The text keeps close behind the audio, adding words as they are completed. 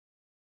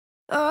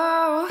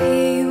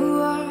here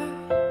you are,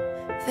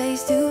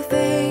 face to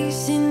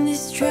face in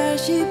this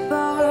trashy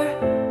bar.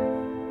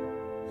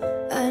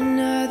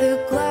 Another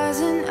glass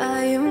and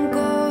I am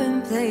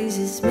going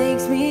places.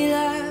 Makes me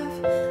laugh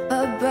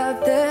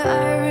about the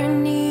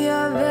irony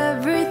of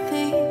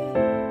everything.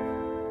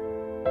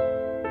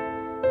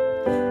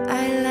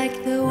 I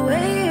like the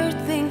way you're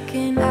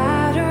thinking.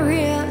 I don't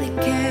really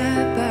care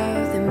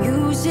about the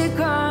music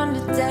on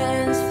the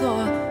dance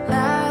floor.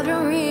 I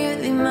don't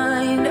really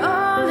mind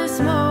all the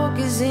smoke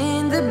is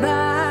in the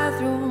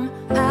bathroom.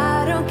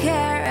 I don't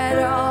care at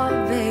all,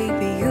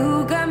 baby,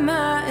 you got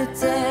my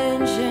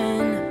attention.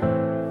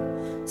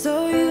 So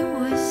you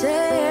were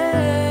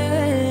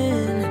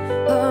saying,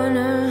 oh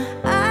no,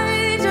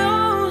 I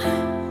don't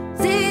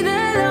see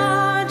the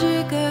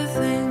logic of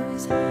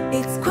things.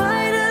 It's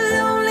quite a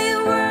lonely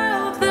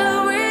world that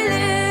we're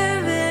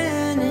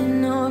living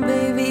in. Oh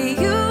baby,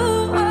 you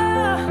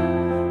are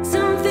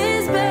something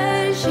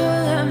special,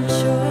 I'm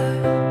sure.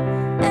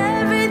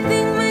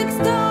 Everything makes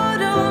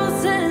total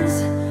sense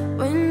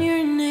when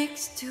you're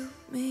next to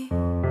me.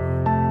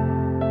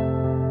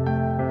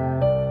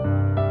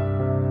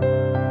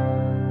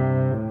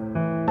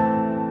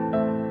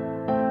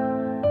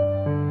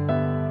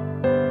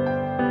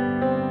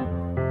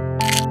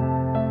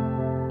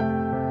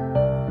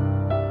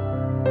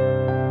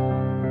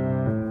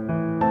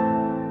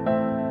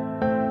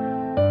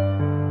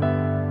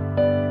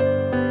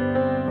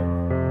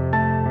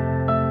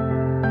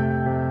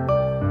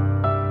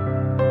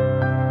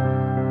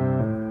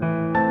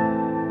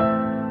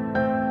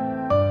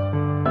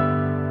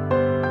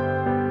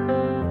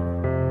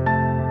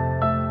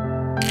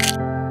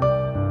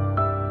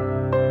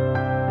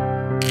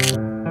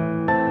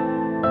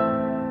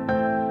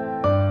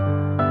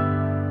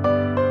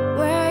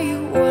 Where you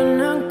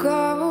wanna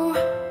go?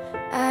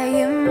 I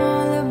am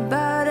all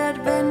about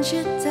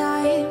adventure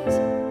times.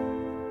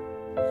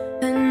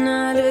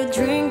 Another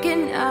drink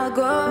and I'll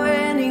go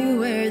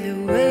anywhere. The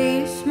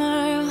way you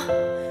smile,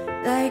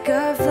 like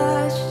a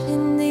flash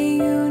in the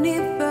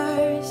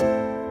universe.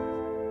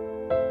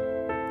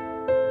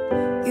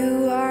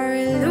 You are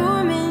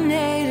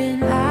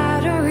illuminating.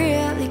 I don't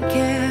really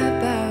care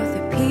about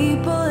the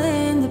people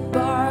in the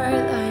bar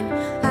line.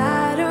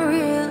 I don't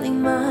really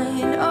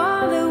mind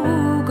all the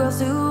woo girls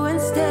doing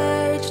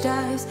stage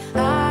dives.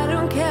 I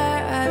don't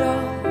care at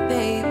all,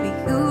 baby,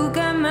 you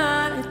got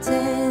my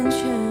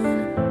attention.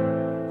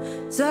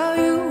 So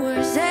you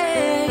were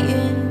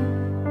saying,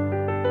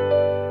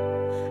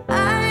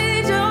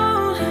 I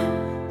don't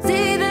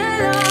see the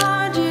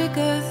logic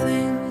of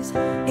things.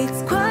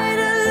 It's quite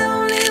a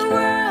lonely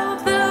world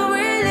that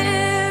we're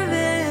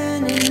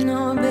living in.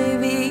 Oh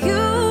baby,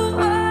 you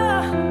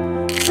are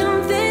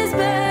something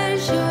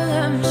special,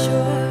 I'm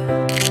sure.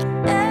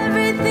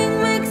 Everything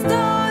makes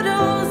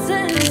total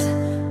sense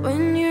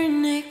when you're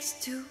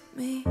next to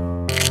me.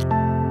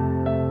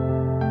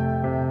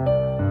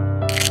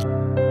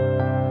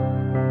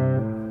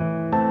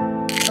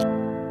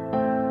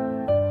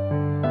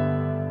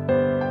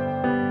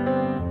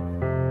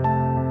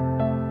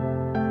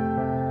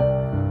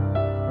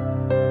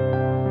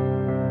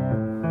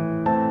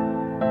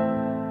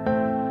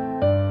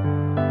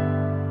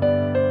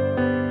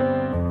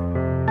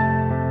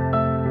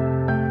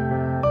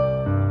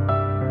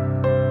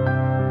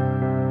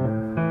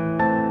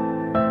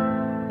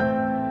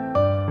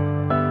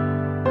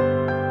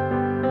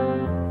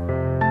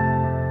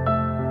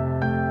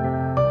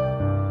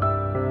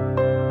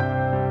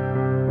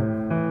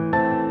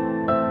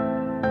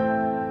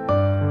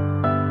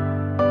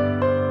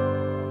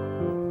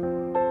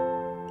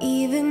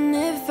 Even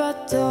if I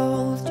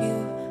told you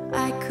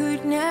I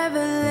could never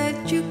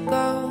let you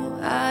go,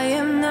 I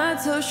am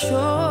not so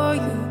sure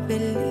you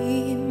believe.